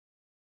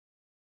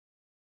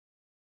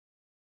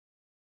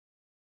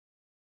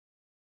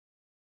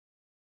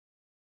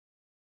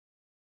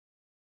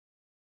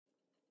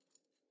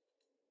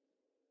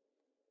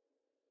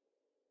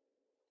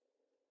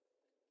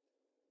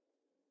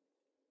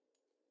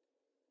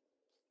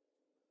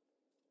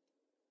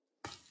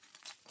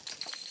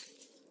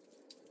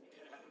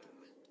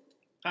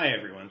Hi,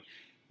 everyone.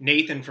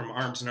 Nathan from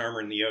Arms and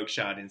Armor and the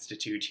Oakshott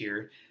Institute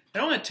here.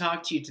 I want to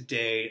talk to you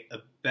today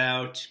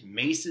about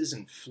maces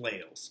and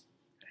flails.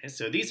 Okay,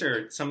 so these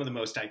are some of the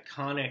most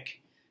iconic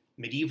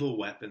medieval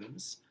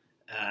weapons,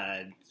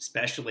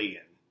 especially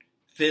in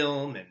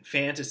film and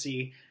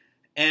fantasy,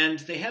 and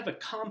they have a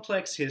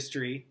complex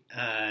history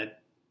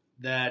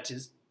that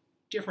is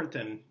different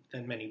than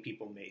many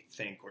people may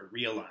think or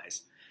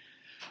realize.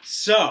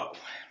 So,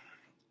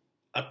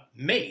 a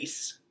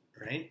mace,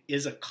 right,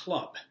 is a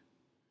club.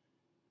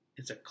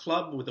 It's a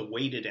club with a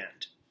weighted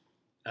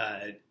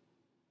end,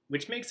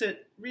 which makes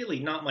it really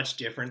not much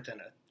different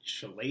than a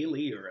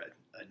shillelagh or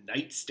a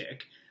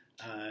nightstick,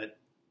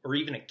 or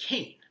even a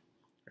cane,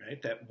 right?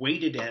 That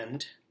weighted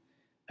end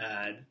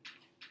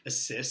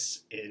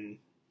assists in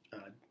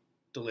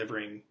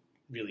delivering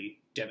really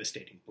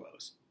devastating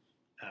blows.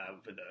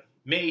 With a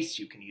mace,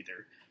 you can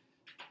either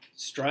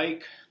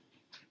strike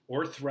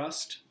or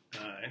thrust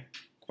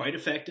quite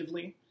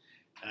effectively.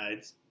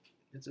 It's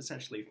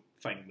essentially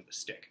fighting with a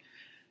stick.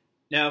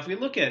 Now, if we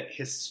look at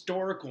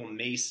historical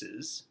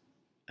maces,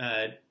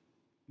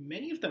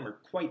 many of them are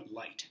quite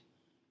light,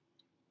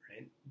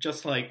 right?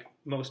 Just like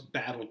most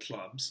battle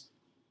clubs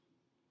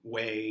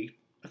weigh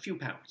a few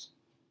pounds.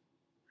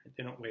 Right?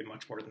 They don't weigh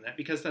much more than that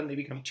because then they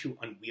become too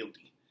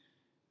unwieldy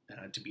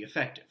to be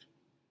effective.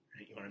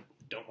 Right? You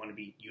don't want to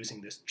be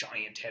using this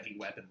giant heavy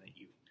weapon that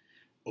you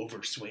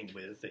overswing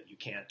with that you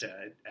can't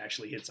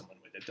actually hit someone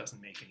with. It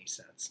doesn't make any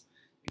sense,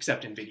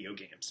 except in video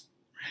games,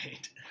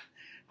 right?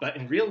 But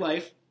in real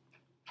life,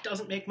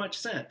 doesn't make much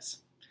sense.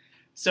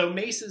 So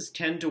maces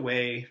tend to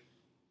weigh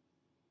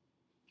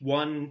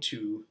 1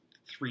 to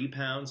 3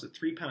 pounds. A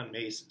 3-pound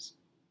mace is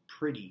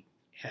pretty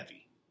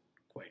heavy,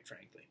 quite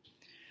frankly.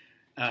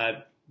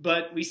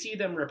 But we see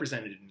them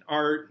represented in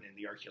art and in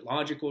the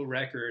archaeological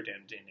record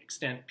and in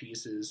extant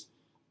pieces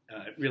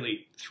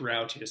really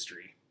throughout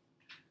history,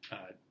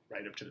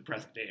 right up to the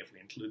present day if we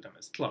include them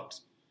as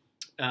clubs.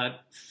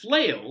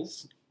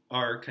 Flails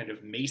are kind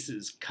of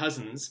mace's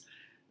cousins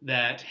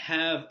that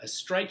have a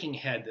striking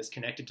head that's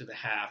connected to the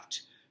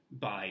haft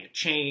by a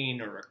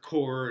chain or a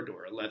cord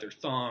or a leather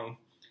thong,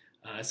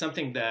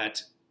 something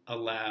that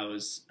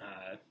allows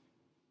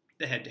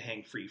the head to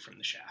hang free from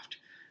the shaft,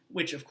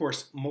 which of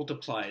course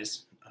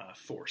multiplies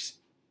force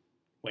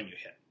when you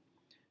hit.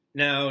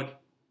 Now,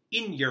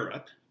 in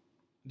Europe,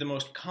 the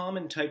most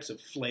common types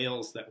of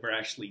flails that were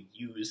actually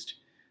used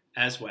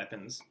as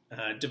weapons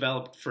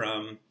developed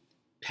from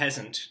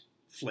peasant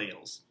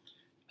flails,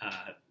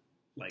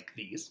 like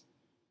these.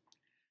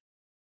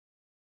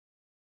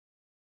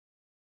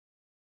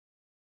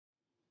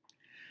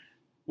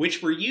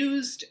 Which were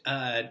used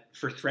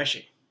for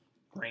threshing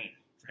grain,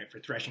 right, for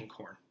threshing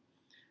corn.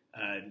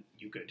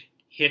 You could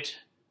hit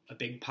a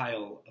big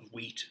pile of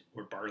wheat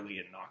or barley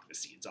and knock the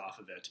seeds off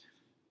of it.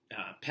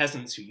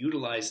 Peasants who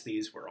utilized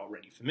these were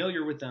already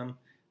familiar with them,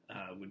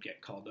 would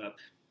get called up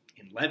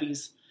in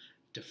levies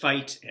to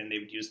fight, and they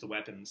would use the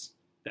weapons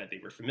that they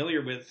were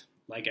familiar with,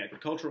 like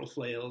agricultural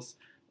flails,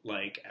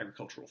 like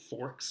agricultural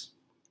forks,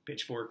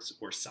 pitchforks,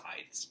 or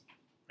scythes,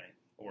 right,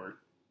 or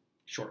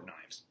short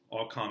knives,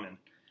 all common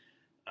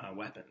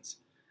weapons.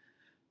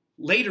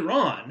 Later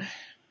on,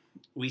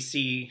 we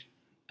see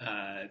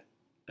a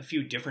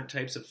few different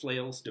types of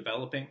flails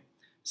developing.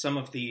 Some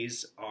of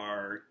these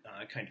are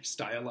kind of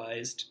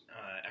stylized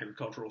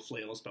agricultural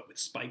flails, but with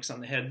spikes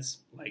on the heads,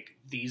 like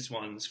these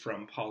ones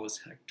from Paulus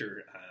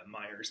Hector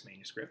Meyer's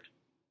manuscript.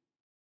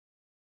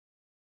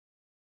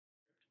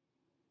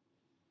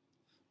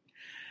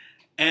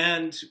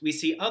 And we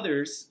see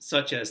others,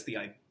 such as the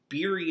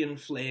Iberian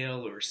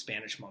flail or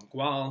Spanish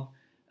mangual,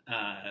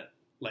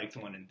 like the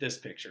one in this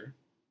picture,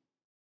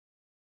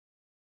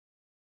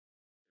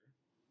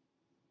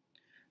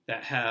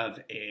 that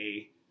have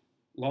a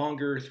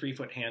longer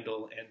 3-foot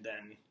handle, and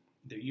then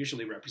they're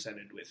usually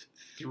represented with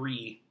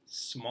 3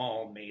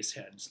 small mace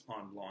heads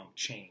on long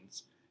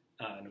chains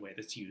in a way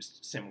that's used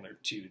similar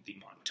to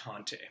the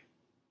montante.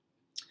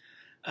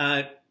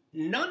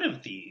 None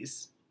of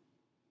these,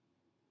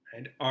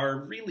 right, are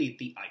really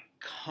the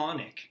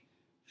iconic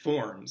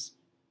forms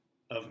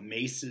of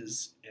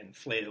maces and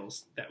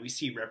flails that we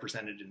see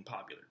represented in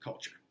popular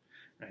culture,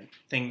 right?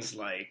 Things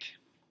like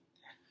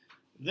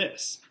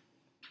this.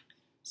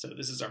 So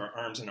this is our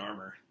Arms and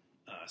Armor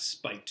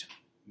spiked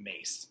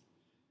mace.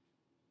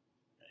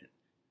 Right?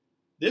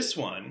 This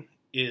one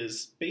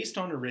is based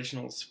on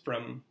originals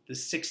from the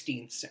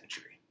 16th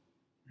century,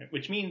 right?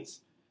 Which means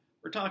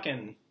we're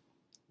talking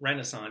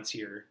Renaissance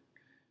here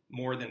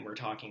more than we're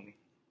talking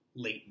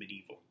late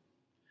medieval,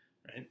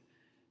 right?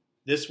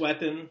 This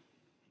weapon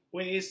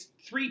weighs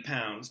 3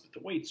 pounds, but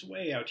the weight's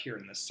way out here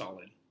in this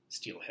solid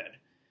steel head.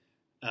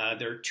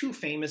 There are 2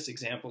 famous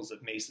examples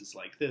of maces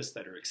like this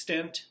that are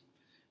extant.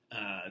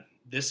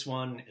 This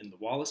one in the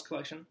Wallace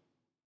collection,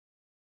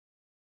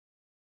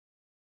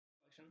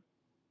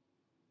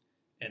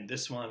 and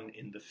this one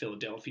in the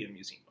Philadelphia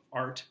Museum of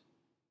Art.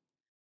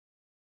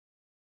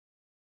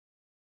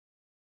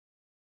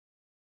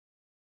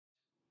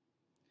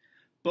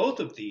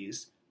 Both of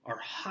these are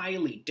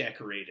highly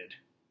decorated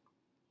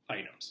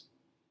items,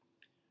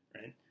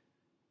 right?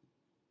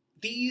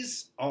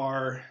 These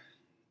are,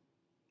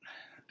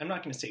 I'm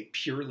not going to say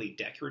purely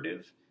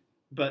decorative,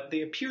 but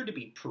they appear to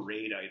be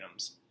parade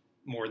items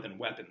more than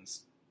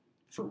weapons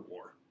for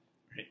war,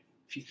 right?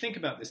 If you think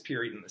about this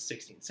period in the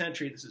 16th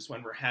century, this is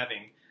when we're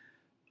having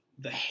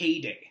the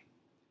heyday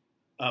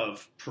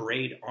of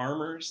parade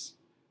armors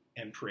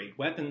and parade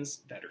weapons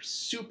that are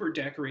super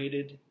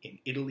decorated in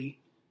Italy,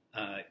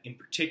 in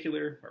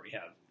particular, where we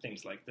have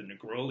things like the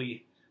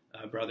Negroli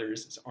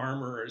brothers as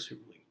armorers who are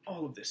doing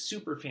all of this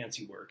super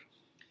fancy work.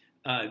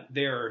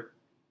 They're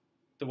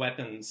the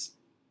weapons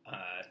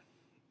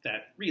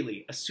that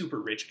really a super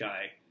rich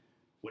guy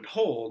would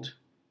hold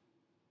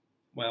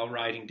while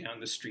riding down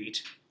the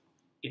street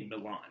in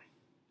Milan.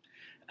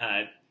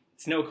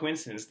 It's no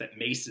coincidence that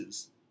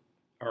maces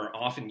are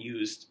often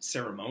used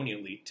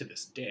ceremonially to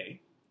this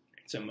day.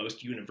 So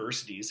most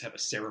universities have a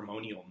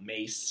ceremonial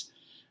mace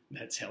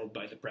that's held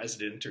by the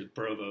president or the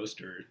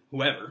provost or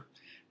whoever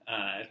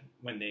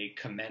when they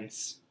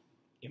commence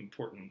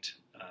important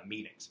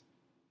meetings.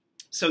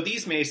 So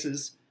these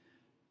maces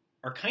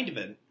are kind of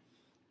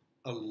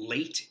a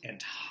late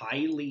and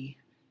highly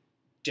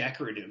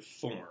decorative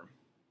form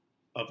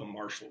of a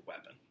martial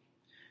weapon.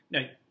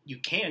 Now, you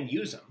can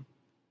use them,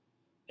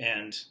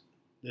 and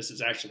this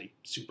is actually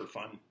super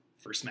fun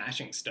for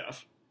smashing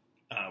stuff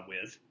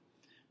with.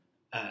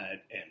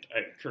 And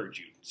I encourage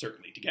you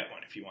certainly to get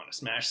one if you want to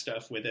smash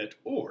stuff with it,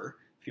 or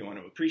if you want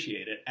to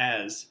appreciate it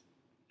as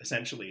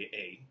essentially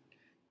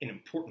an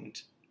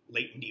important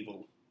late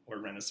medieval or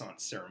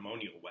Renaissance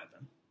ceremonial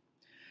weapon.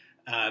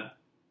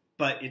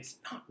 But it's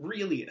not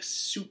really a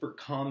super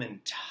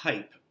common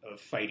type of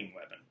fighting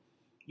weapon.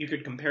 You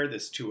could compare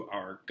this to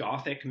our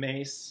Gothic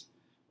mace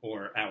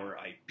or our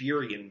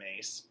Iberian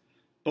mace,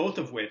 both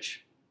of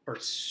which are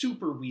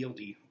super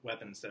wieldy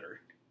weapons that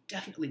are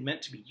definitely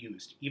meant to be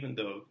used, even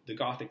though the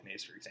Gothic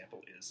mace, for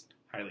example, is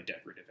highly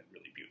decorative and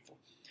really beautiful.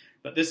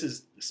 But this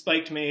is the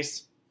spiked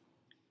mace,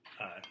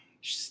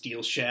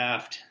 steel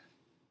shaft,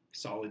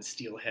 solid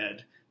steel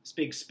head, this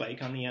big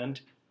spike on the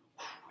end.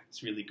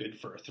 It's really good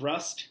for a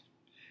thrust.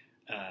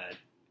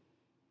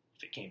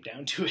 If it came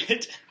down to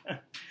it,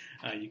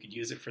 you could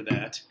use it for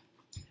that.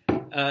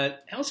 I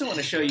also want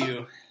to show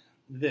you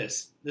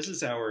this. This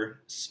is our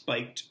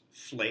spiked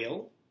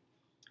flail.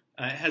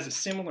 It has a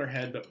similar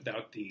head, but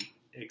without the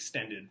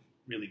extended,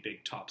 really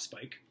big top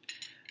spike.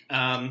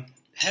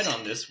 Head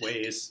on this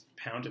weighs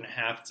 1.5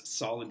 pounds. It's a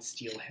solid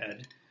steel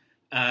head.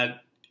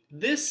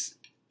 This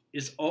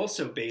is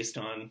also based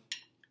on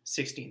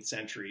 16th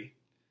century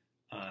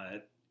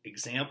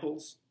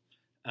examples,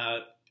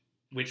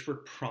 which were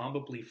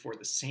probably for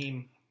the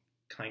same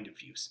kind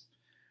of use.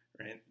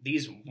 Right?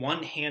 These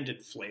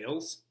one-handed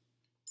flails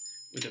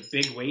with a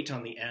big weight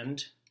on the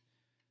end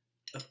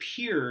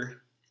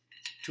appear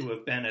to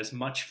have been as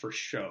much for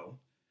show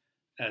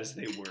as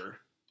they were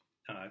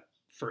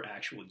for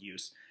actual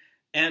use.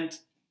 And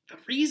the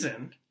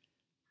reason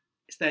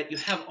is that you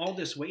have all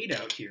this weight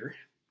out here.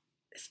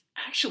 It's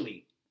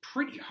actually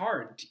pretty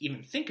hard to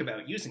even think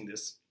about using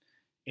this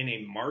in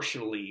a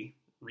martially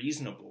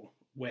reasonable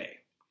way.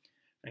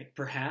 Right?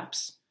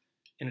 Perhaps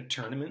in a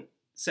tournament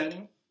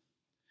setting,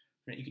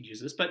 right, you could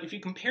use this. But if you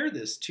compare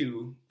this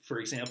to, for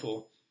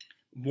example,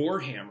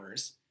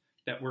 warhammers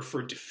that were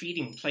for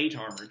defeating plate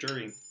armor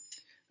during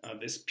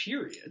this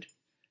period,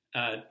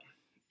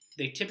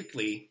 they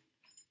typically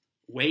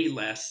weigh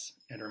less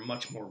and are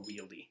much more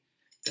wieldy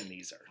than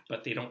these are,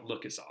 but they don't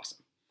look as awesome.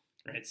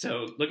 Right?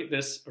 So look at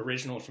this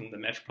original from the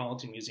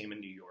Metropolitan Museum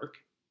in New York.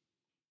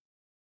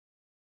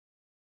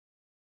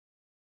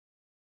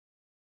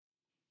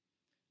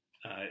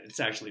 It's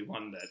actually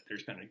one that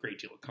there's been a great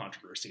deal of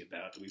controversy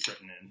about that we've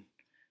written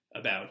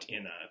about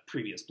in a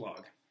previous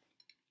blog.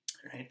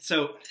 Right?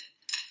 So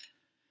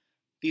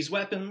these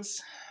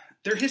weapons,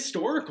 they're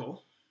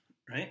historical,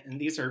 right? And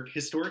these are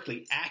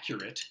historically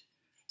accurate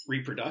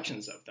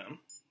reproductions of them.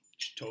 You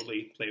should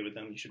totally play with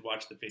them. You should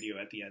watch the video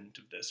at the end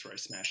of this where I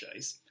smash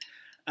ice.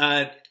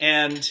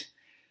 And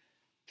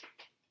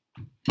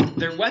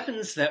they're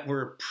weapons that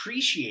were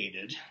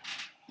appreciated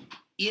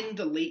in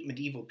the late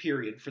medieval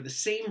period for the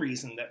same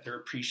reason that they're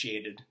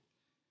appreciated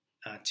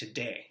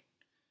today,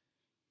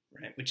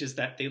 right? Which is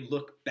that they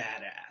look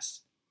badass.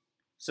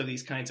 So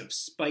these kinds of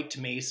spiked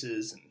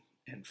maces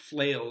and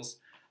flails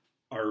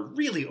are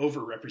really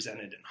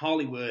overrepresented in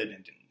Hollywood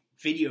and in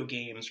video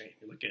games, right?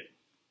 You look at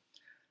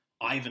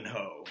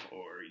Ivanhoe,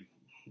 or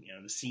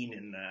the scene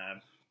in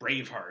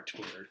Braveheart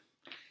where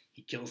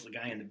he kills the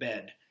guy in the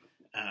bed,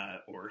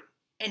 or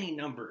any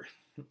number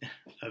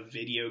of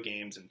video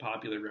games and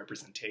popular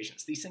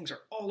representations. These things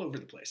are all over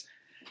the place.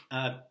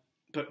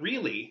 But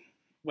really,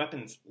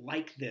 weapons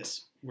like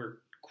this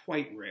were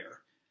quite rare,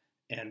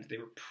 and they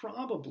were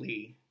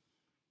probably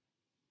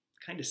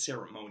kind of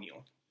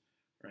ceremonial,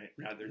 right,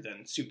 rather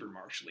than super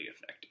martially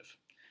effective.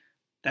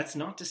 That's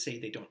not to say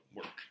they don't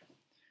work.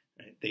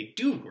 Right? They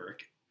do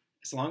work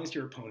as long as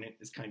your opponent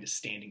is kind of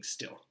standing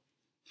still.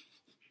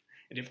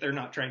 And if they're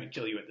not trying to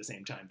kill you at the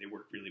same time, they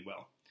work really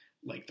well,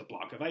 like the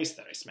block of ice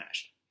that I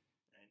smashed.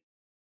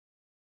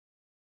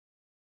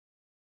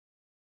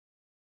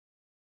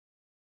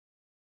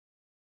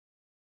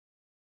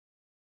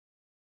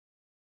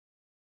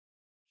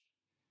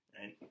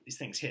 these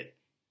things hit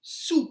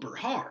super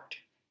hard.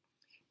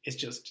 It's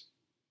just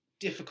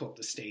difficult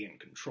to stay in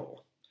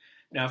control.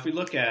 Now, if we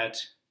look at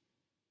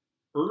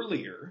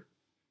earlier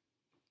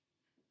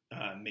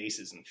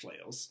maces and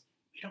flails,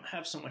 we don't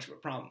have so much of a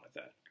problem with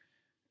that,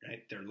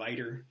 right? They're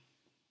lighter.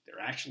 They're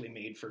actually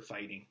made for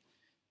fighting.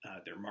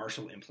 They're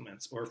martial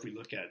implements. Or if we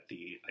look at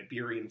the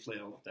Iberian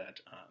flail that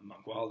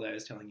Monk Walda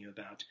is telling you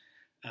about,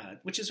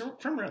 which is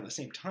from around the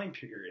same time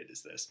period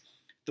as this,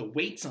 the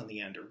weights on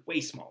the end are way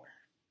smaller,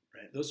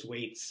 right? Those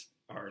weights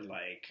are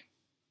like,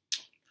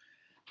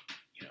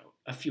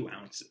 a few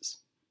ounces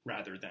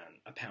rather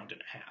than a pound and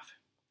a half,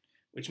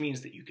 which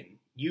means that you can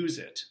use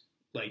it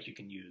like you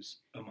can use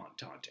a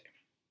montante.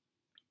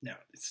 Now,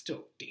 it's still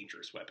a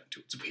dangerous weapon to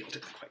its wielder,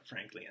 quite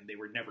frankly, and they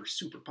were never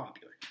super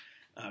popular,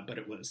 but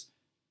it was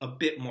a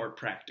bit more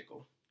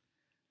practical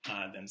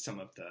than some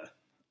of the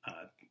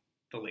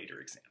later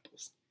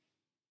examples.